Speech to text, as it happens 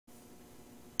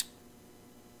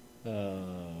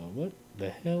What the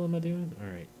hell am I doing? All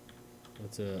right,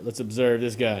 let's observe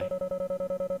this guy.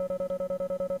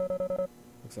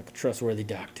 Looks like a trustworthy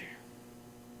doctor.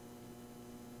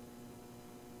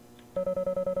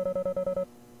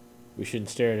 We shouldn't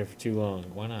stare at it for too long.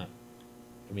 Why not?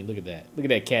 I mean, look at that. Look at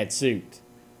that cat suit.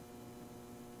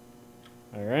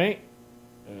 All right.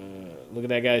 Look at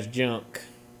that guy's junk.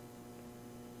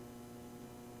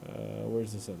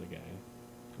 Where's this other guy?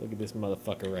 Look at this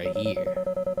motherfucker right here.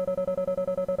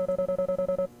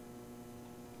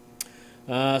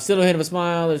 Still ahead of a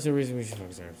smile. There's no reason we should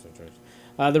focus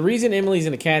on the reason Emily's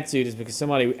in a cat suit is because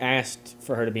somebody asked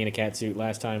for her to be in a cat suit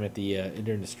last time at the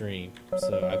during the stream.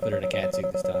 So I put her in a cat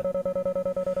suit this time.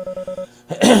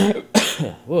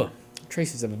 Whoa.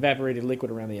 Traces of evaporated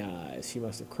liquid around the eyes. She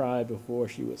must have cried before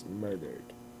she was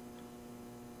murdered.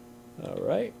 All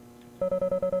right.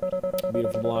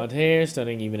 Beautiful blonde hair,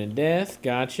 stunning even in death.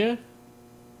 Gotcha.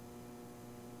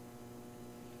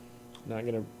 Not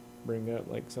gonna bring up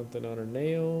like something on her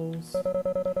nails.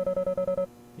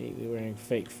 Neatly wearing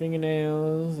fake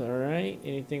fingernails. All right.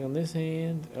 Anything on this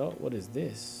hand? Oh, what is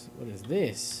this? What is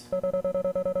this?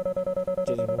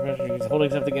 She's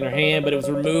holding something in her hand, but it was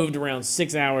removed around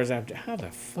 6 hours after. How the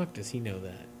fuck does he know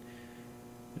that?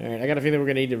 All right. I got a feeling we're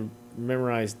gonna need to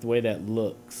memorize the way that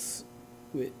looks.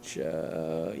 Which,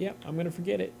 yeah, I'm gonna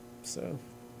forget it. So,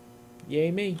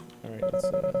 yay me. All right, let's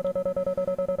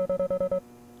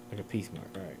like a peace mark.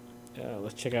 All right,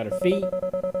 let's check out her feet.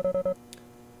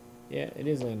 Yeah, it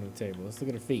is laying on the table. Let's look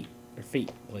at her feet. Her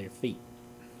feet. Play her feet.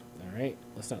 All right,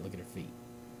 let's not look at her feet.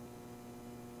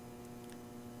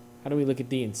 How do we look at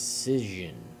the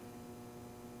incision?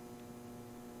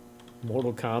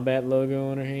 Mortal Kombat logo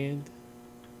on her hand.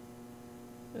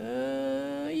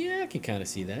 Yeah, I can kind of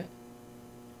see that.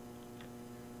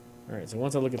 Alright, so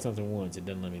once I look at something once, it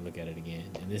doesn't let me look at it again.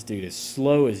 And this dude is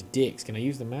slow as dicks. Can I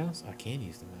use the mouse? I can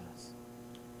use the mouse.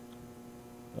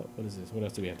 Oh, what is this? What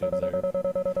else do we have to observe?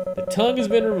 The tongue has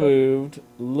been removed.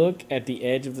 Look at the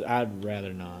edge of the... I'd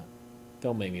rather not.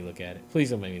 Don't make me look at it.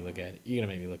 Please don't make me look at it. You're going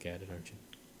to make me look at it, aren't you?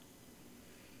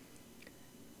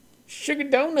 Sugar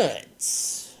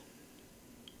donuts.